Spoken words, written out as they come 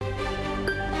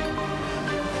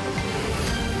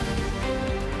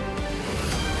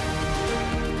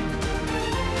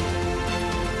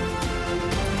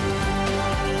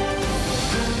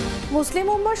মুসলিম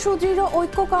উম্মার সুদৃঢ়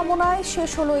ঐক্য কামনায়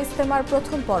শেষ হলো ইজতেমার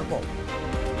প্রথম পর্ব।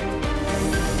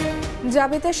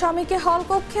 জাবেদের স্বামীকে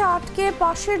হলকক্ষে আটকে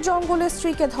পাশের জঙ্গলে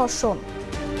স্ত্রীকে ধর্ষণ।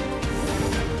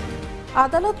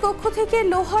 আদালত কক্ষ থেকে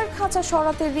লোহার খাঁচা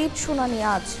সরাতে রিট শুনানি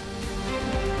আজ।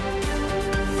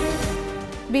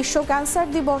 বিশ্ব ক্যান্সার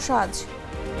দিবস আজ।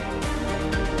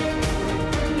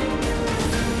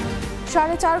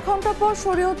 4.5 ঘন্টা পর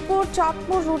শরীয়তপুর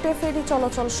চাঁদপুর রুটে ফেরি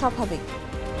চলাচল স্বাভাবিক।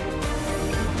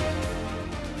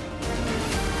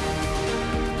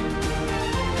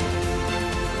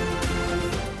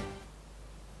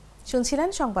 শুনছিলেন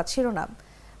সংবাদ শিরোনাম।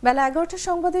 বেলা 11টার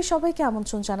সংবাদে সবাইকে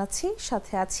আমন্ত্রণ জানাচ্ছি,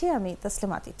 সাথে আছি আমি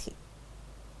তাসলিমা তিথি।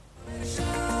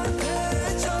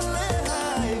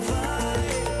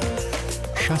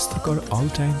 স্বাস্থ্যকর অল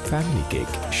টাইম ফ্যামিলি কেক,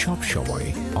 সব সময়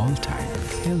অল টাইম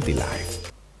হেলদি লাইফ।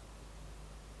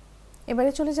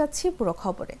 এবারে চলে যাচ্ছি পুরো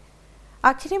খবরে।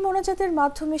 আখিরি মোনাজাতের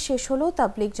মাধ্যমে শেষ হলো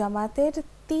তাবলিগ জামায়াতের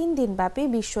 3 দিনব্যাপী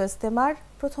বিশ্ব ইজতেমার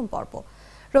প্রথম পর্ব।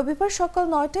 রবিবার সকাল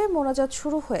 9টায় মোনাজাত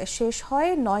শুরু হয়ে শেষ হয়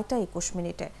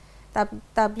 9:21।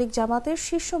 তাবলিগ জামাতের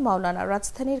শীর্ষ মাওলানা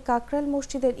রাজধানীর কাকরাইল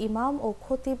মসজিদের ইমাম ও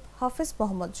খতিব হাফেজ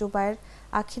মোহাম্মদ জুবায়ের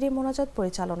আখিরি মোনাজাত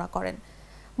পরিচালনা করেন।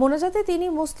 মোনাজাতে তিনি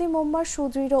মুসলিম উম্মার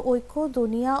সুদৃঢ় ঐক্য,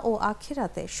 দুনিয়া ও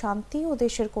আখিরাতে শান্তি ও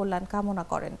দেশের কল্যাণ কামনা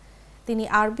করেন। তিনি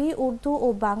আরবি, উর্দু ও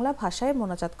বাংলা ভাষায়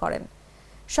মোনাজাত করেন।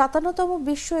 57তম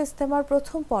বিশ্ব ইজতেমার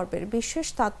প্রথম পর্বের বিশেষ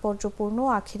তাৎপর্যপূর্ণ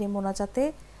আখিরি মোনাজাতে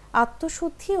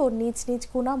আত্মশুদ্ধি ও নিজ নিজ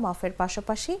গুনাহ মাফের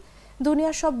পাশাপাশি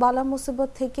দুনিয়ার সব বালা মুসিবত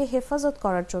থেকে হেফাজত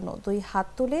করার জন্য 2 হাত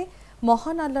তুলে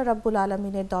মহান আল্লাহ রাব্বুল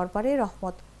আলামিনের দরবারে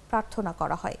রহমত প্রার্থনা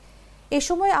করা হয়। এ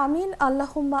সময় আমিন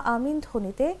আল্লাহুম্মা আমিন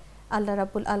ধ্বনিতে আল্লাহ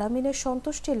রাব্বুল আলামিনের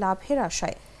সন্তুষ্টি লাভের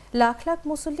আশায় লাখ লাখ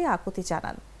মুসল্লি আকুতি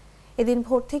জানান। এদিন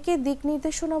ভোর থেকে দিক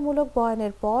নির্দেশনামূলক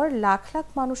বয়ানের পর লাখ লাখ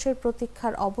মানুষের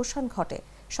প্রতীক্ষার অবসান ঘটে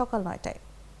সকাল 9টায়।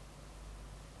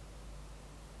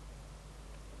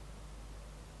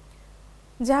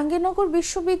 জাহাঙ্গীরনগর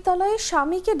বিশ্ববিদ্যালয়ে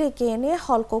স্বামীকে ডেকে এনে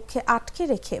হলকক্ষে আটকে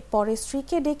রেখে পরে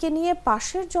স্ত্রীকে ডেকে নিয়ে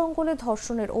পাশের জঙ্গলে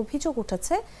ধর্ষণের অভিযোগ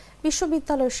উঠেছে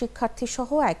বিশ্ববিদ্যালয়ের শিক্ষার্থী সহ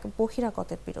এক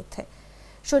বহিরাগতের বিরুদ্ধে।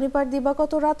 শনিবার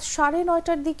দিবাগত রাত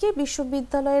 9:30টার দিকে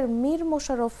বিশ্ববিদ্যালয়ের মীর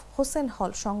মোশাররফ হোসেন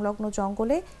হল সংলগ্ন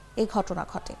জঙ্গলে এই ঘটনা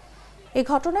ঘটে। এই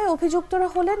ঘটনায় অভিযুক্তরা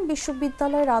হলেন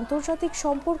বিশ্ববিদ্যালয়ের আন্তর্জাতিক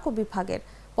সম্পর্ক বিভাগের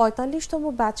 45তম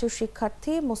ব্যাচের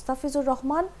শিক্ষার্থী মুস্তাফিজুর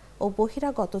রহমান ও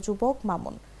বহিরাগত যুবক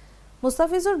মামুন।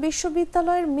 মুস্তাফিজুর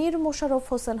বিশ্ববিদ্যালয়ের মীর মোশাররফ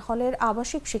হোসেন হলের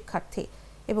আবাসিক শিক্ষার্থী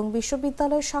এবং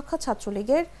বিশ্ববিদ্যালয়ের শাখা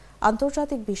ছাত্রলীগের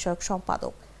আন্তর্জাতিক বিষয়ক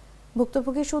সম্পাদক।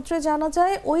 ভুক্তভোগী সূত্রে জানা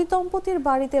যায়, ওই দম্পতির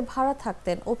বাড়িতে ভাড়া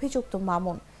থাকতেন অভিযুক্ত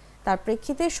মামুন। তার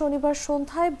প্রেক্ষিতে শনিবার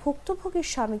সন্ধ্যায় ভুক্তভোগীর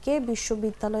স্বামীকে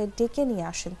বিশ্ববিদ্যালয়ে ডেকে নিয়ে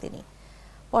আসেন তিনি।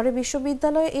 পরে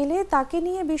বিশ্ববিদ্যালয়ে এলে তাকে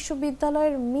নিয়ে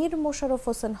বিশ্ববিদ্যালয়ের মীর মোশাররফ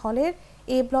হোসেন হলের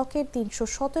এ ব্লকের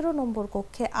 317 নম্বর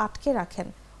কক্ষে আটকে রাখেন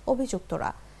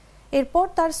অভিযুক্তরা। এরপর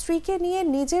তার স্ত্রীকে নিয়ে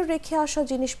নিজের রেখে আসা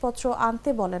জিনিসপত্র আনতে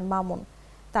বলেন মামুন।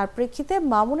 তার প্রেক্ষিতে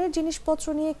মামুনের জিনিসপত্র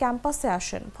নিয়ে ক্যাম্পাসে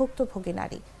আসেন ভুক্তভোগী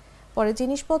নারী। পরে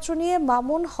জিনিসপত্র নিয়ে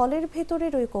মামুন হলের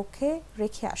ভেতরের ওই কক্ষে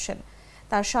রেখে আসেন।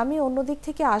 তার স্বামী অন্যদিক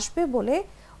থেকে আসবে বলে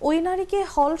ওই নারীকে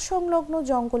হল সংলগ্ন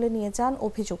জঙ্গলে নিয়ে যান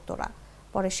অভিযুক্তরা।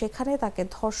 পরে সেখানে তাকে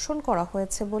ধর্ষণ করা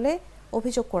হয়েছে বলে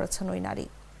অভিযোগ করেছেন ওই নারী।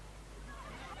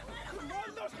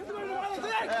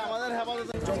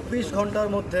 24 ঘন্টার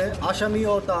মধ্যে আসামি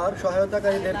ও তার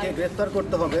সহায়তাকারীদেরকে গ্রেফতার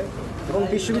করতে হবে এবং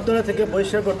বিশ্ববিদ্যালয় থেকে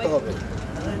বহিষ্কার করতে হবে।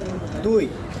 2.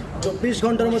 24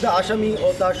 ঘন্টার মধ্যে আসামি ও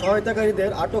তার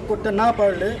সহায়তাকারীদের আটক করতে না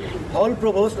পারলে হল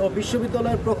প্রভোস্ট ও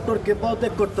বিশ্ববিদ্যালয়ের প্রক্টরকে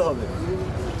পদত্যাগ করতে হবে।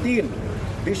 3.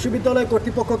 বিশ্ববিদ্যালয়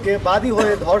কর্তৃপক্ষকে বাদী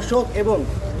হয়ে ধর্ষক এবং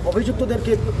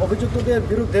অভিযুক্তদের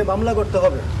বিরুদ্ধে মামলা করতে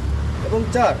হবে। এবং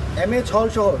 4. এমএইচ হল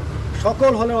সহ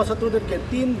সকল হলের ছাত্রদেরকে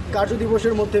 3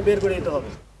 কার্যদিবসের মধ্যে বের করে দিতে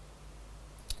হবে।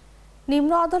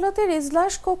 নিম্ন আদালতের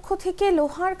এজলাস কক্ষ থেকে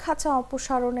লোহার খাঁচা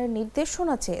অপসারণের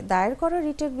নির্দেশনা চেয়ে দায়ের করা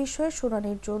রিটের বিষয়ে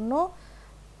শুনানির জন্য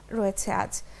রয়েছে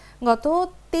আজ। গত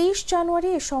 23 জানুয়ারি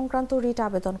এ সংক্রান্ত রিট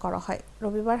আবেদন করা হয়।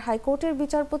 রবিবার হাইকোর্টের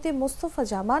বিচারপতি মোস্তফা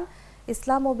জামান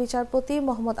ইসলাম ও বিচারপতি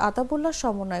মোহাম্মদ আতাবুল্লাহ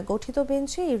সমন্বয়ে গঠিত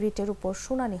বেঞ্চে এই রিটের উপর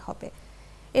শুনানি হবে।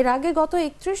 এর আগে গত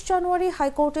 31 জানুয়ারি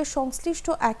হাইকোর্টের সংশ্লিষ্ট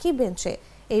একই বেঞ্চে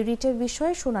এই রিটের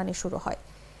বিষয়ে শুনানি শুরু হয়।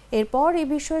 এরপর এই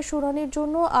বিষয়ে শুনানির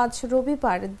জন্য আজ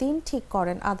রবিবার দিন ঠিক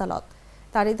করেন আদালত।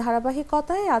 তারই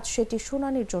ধারাবাহিকতায় আজ সেটি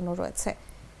শুনানির জন্য রয়েছে।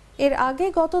 এর আগে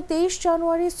গত 23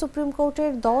 জানুয়ারি সুপ্রিম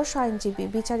কোর্টের 10 আইনজীবী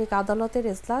বিচারিক আদালতের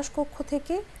এজলাস কক্ষ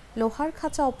থেকে লোহার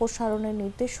খাঁচা অপসারণের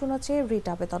নির্দেশনা চেয়ে রিট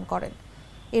আবেদন করেন।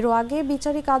 এর আগে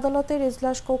বিচারিক আদালতের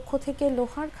এজলাস কক্ষ থেকে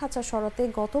লোহার খাঁচা সরাতে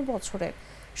গত বছরের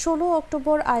 16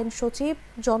 অক্টোবর আইন সচিব,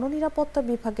 জননিরাপত্তা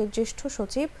বিভাগের জ্যেষ্ঠ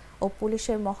সচিব ও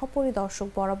পুলিশের মহাপরিদর্শক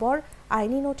বরাবর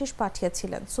আইনি নোটিশ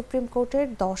পাঠিয়েছিলেন সুপ্রিম কোর্টের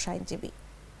 10 আইনজীবী।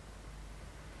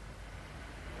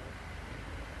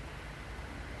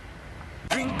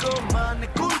 Drinko mane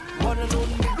cool, one and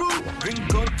only rule.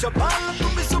 Drinko chabal,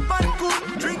 tumi super cool.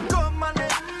 Drinko mane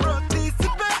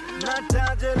participate, nata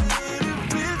jali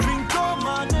refill. Drinko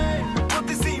mane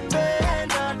participate,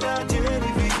 nata jali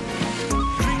refill.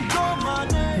 Drinko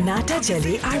mane. নাটা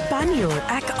জেলি আর পানীয়র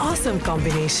এক অসম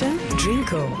কম্বিনেশন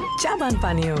ড্রিঙ্কো চাবান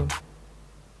পানীয়।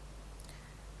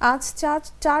 আজ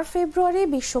 4 ফেব্রুয়ারি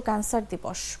বিশ্ব ক্যান্সার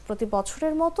দিবস। প্রতি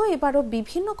বছরের মতো এবারও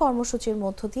বিভিন্ন কর্মসূচির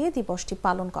মধ্য দিয়ে দিবসটি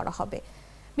পালন করা হবে।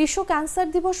 বিশ্ব ক্যান্সার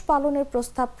দিবস পালনের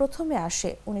প্রস্তাব প্রথমে আসে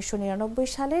 1999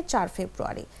 সালের 4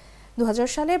 ফেব্রুয়ারি। 2000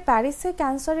 সালে প্যারিসে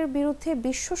ক্যান্সারের বিরুদ্ধে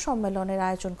বিশ্ব সম্মেলনের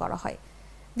আয়োজন করা হয়।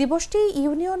 দিবসটি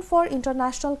Union for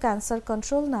International Cancer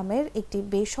Control নামের একটি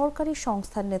বেসরকারি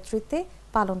সংস্থার নেতৃত্বে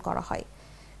পালন করা হয়।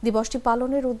 দিবসটি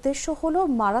পালনের উদ্দেশ্য হল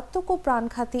মারাত্মক ও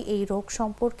প্রাণঘাতী এই রোগ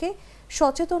সম্পর্কে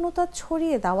সচেতনতা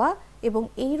ছড়িয়ে দেওয়া এবং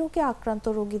এই রোগে আক্রান্ত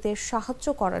রোগীদের সাহায্য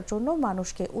করার জন্য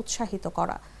মানুষকে উৎসাহিত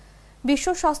করা। বিশ্ব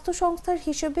স্বাস্থ্য সংস্থার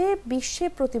হিসেবে বিশ্বে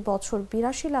প্রতি বছর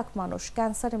 82 লাখ মানুষ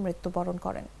ক্যান্সারে মৃত্যুবরণ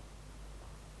করেন।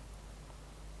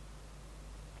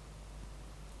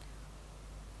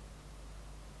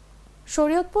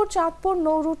 শরীয়তপুর চাঁদপুর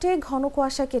নৌ রুটে ঘন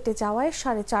কুয়াশা কেটে যাওয়ায়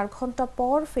 4.5 ঘন্টা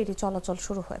পর ফেরি চলাচল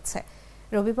শুরু হয়েছে।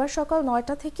 রবিবার সকাল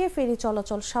 9টা থেকে ফেরি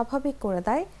চলাচল স্বাভাবিক করে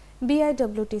দেয়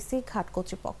বিআইডব্লিউটিসি ঘাট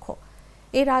কর্তৃপক্ষ।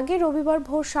 এর আগে রবিবার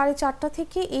ভোর 4:30টা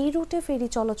থেকে এই রুটে ফেরি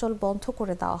চলাচল বন্ধ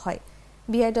করে দেওয়া হয়।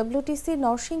 বিআইডব্লিউটিসি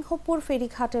নরসিংহপুর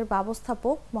ফেরিঘাটের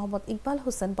ব্যবস্থাপক মোহাম্মদ ইকবাল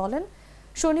হোসেন বলেন,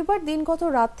 শনিবার দিনগত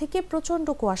রাত থেকে প্রচণ্ড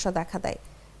কুয়াশা দেখা দেয়।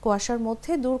 কুয়াশার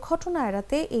মধ্যে দুর্ঘটনা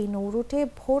এড়াতে এই নৌ রুটে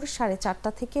ভোর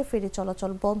 4:30টা থেকে ফেরি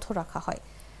চলাচল বন্ধ রাখা হয়।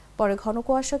 পরে ঘন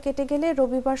কুয়াশা কেটে গেলে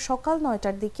রবিবার সকাল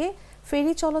 9টার দিকে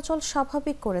ফেরি চলাচল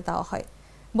স্বাভাবিক করে দেওয়া হয়।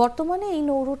 বর্তমানে এই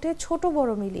নৌ রুটে ছোট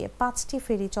বড় মিলিয়ে 5টি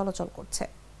ফেরি চলাচল করছে।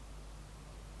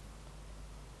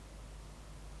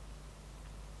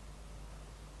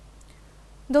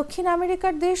 দক্ষিণ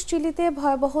আমেরিকার দেশ চিলিতে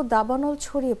ভয়াবহ দাবানল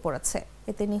ছড়িয়ে পড়েছে।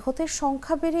 এতে নিহতের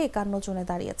সংখ্যা বেড়ে 51 জনে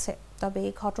দাঁড়িয়েছে। তবে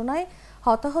এই ঘটনায়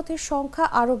হতাহতের সংখ্যা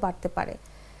আরও বাড়তে পারে।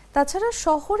 তাছাড়া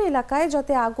শহর এলাকায়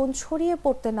যাতে আগুন ছড়িয়ে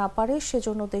পড়তে না পারে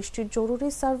সেজন্য দেশটির জরুরি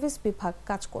সার্ভিস বিভাগ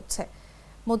কাজ করছে।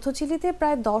 মধ্য চিলিতে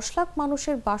প্রায় 10 লাখ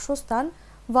মানুষের বাসস্থান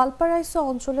ভালপারাইসো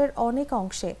অঞ্চলের অনেক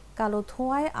অংশে কালো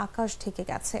ধোঁয়ায় আকাশ ঢেকে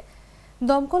গেছে।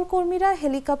 দমকল কর্মীরা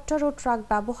হেলিকপ্টার ও ট্রাক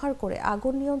ব্যবহার করে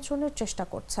আগুন নিয়ন্ত্রণের চেষ্টা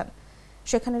করছেন।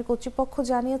 সেখানের কর্তৃপক্ষ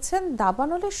জানিয়েছেন,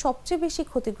 দাবানলে সবচেয়ে বেশি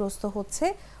ক্ষতিগ্রস্ত হচ্ছে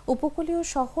উপকূলীয়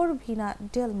শহর ভিনা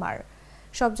ডেল মার।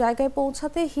 সব জায়গায়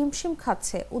পৌঁছাতে হিমশিম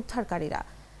খাচ্ছে উদ্ধারকারীরা।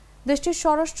 দেশটির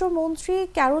স্বরাষ্ট্রমন্ত্রী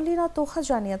ক্যারোলিনা তোহা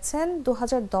জানিয়েছেন,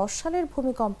 2010 সালের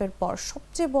ভূমিকম্পের পর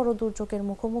সবচেয়ে বড় দুর্যোগের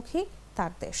মুখোমুখি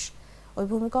তার দেশ। ওই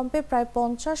ভূমিকম্পে প্রায়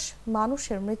 50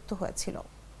 মানুষের মৃত্যু হয়েছিল।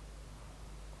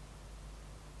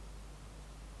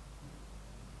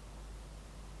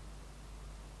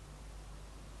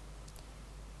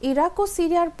 ইরাক ও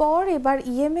সিরিয়ার পর এবার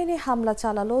ইয়েমেনে হামলা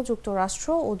চালালো যুক্তরাষ্ট্র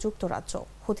ও যুক্তরাজ্য।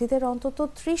 হুথিদের অন্তত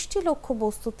 30টি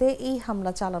লক্ষ্যবস্তুতে এই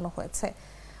হামলা চালানো হয়েছে।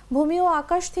 ভূমি ও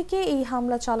আকাশ থেকে এই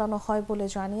হামলা চালানো হয় বলে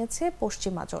জানিয়েছে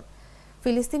পশ্চিমা জোট।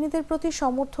 ফিলিস্তিনিদের প্রতি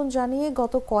সমর্থন জানিয়ে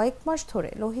গত কয়েক মাস ধরে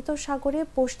লোহিত সাগরে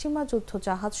পশ্চিমা যুদ্ধ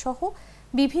জাহাজ সহ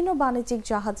বিভিন্ন বাণিজ্যিক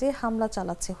জাহাজে হামলা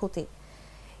চালাচ্ছে হুথি।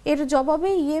 এর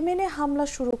জবাবে ইয়েমেনে হামলা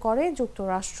শুরু করে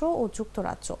যুক্তরাষ্ট্র ও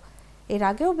যুক্তরাজ্য। এর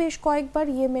আগেও বেশ কয়েকবার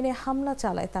ইয়েমেনে হামলা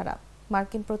চালায় তারা।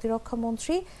 মার্কিন প্রতিরক্ষা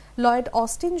মন্ত্রী লয়েড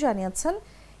অস্টিন জানিয়েছেন,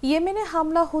 ইয়েমেনে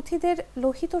হামলা হুথিদের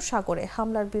লোহিত সাগরে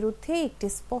হামলার বিরুদ্ধে একটি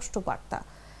স্পষ্ট বার্তা।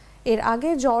 এর আগে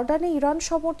জর্ডানে ইরান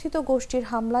সমর্থিত গোষ্ঠীর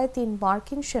হামলায় 3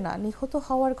 মার্কিন সেনা নিহত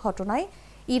হওয়ার ঘটনায়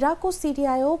ইরাক ও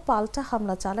সিরিয়ায়ও পাল্টা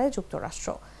হামলা চালায় যুক্তরাষ্ট্র।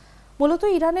 মূলত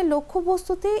ইরানের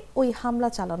লক্ষ্যবস্তুতে ওই হামলা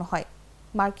চালানো হয়।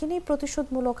 মার্কিন এই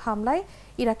প্রতিশোধমূলক হামলায়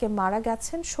ইরাকে মারা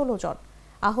গেছেন 16 জন,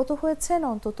 আহত হয়েছেন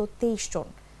অন্তত 23 জন।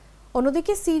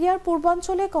 অন্যদিকে সিরিয়ার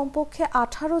পূর্বাঞ্চলে কমপক্ষে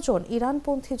 18 জন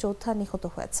ইরানপন্থী যোদ্ধা নিহত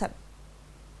হয়েছেন।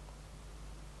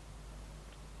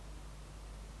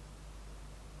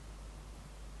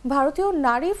 ভারতীয়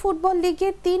নারী ফুটবল লিগে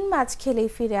 3 ম্যাচ খেলেই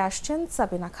ফিরে আসছেন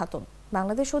সাবিনা খাতুন।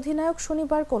 বাংলাদেশ অধিনায়ক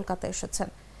শনিবার কলকাতা এসেছেন।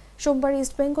 সোমবার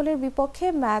ইস্টবেঙ্গলের বিপক্ষে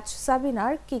ম্যাচ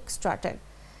সাবিনার কিক স্টার্টের।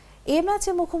 এ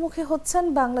ম্যাচে মুখোমুখি হচ্ছেন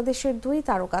বাংলাদেশের 2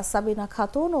 তারকা সাবিনা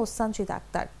খাতুন ও সঞ্জিদ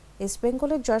আক্তার।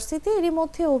 ইস্টবেঙ্গলের জার্সিতে এরই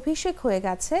মধ্যে অভিষেক হয়ে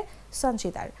গেছে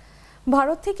সঞ্জিদার।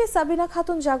 ভারত থেকে সাবিনা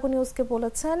খাতুন জাগো নিউজকে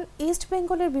বলেছেন,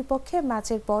 ইস্টবেঙ্গলের বিপক্ষে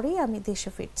ম্যাচের পরেই আমি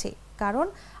দেশে ফিরছি, কারণ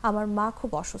আমার মা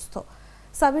খুব অসুস্থ।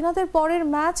 সাবিনাদের পরের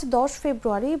ম্যাচ 10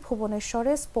 ফেব্রুয়ারি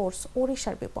ভুবনেশ্বরে স্পোর্টস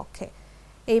ওড়িশার বিপক্ষে।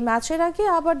 এই ম্যাচের আগে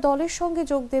আবার দলের সঙ্গে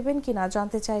যোগ দেবেন কিনা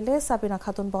জানতে চাইলে সাবিনা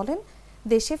খাতুন বলেন,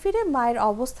 দেশে ফিরে মায়ের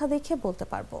অবস্থা দেখে বলতে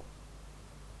পারবো।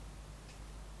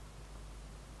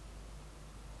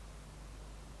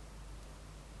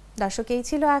 দর্শক, এই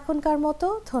ছিল এখনকার মতো।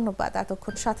 ধন্যবাদ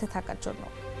এতক্ষণ সাথে থাকার জন্য।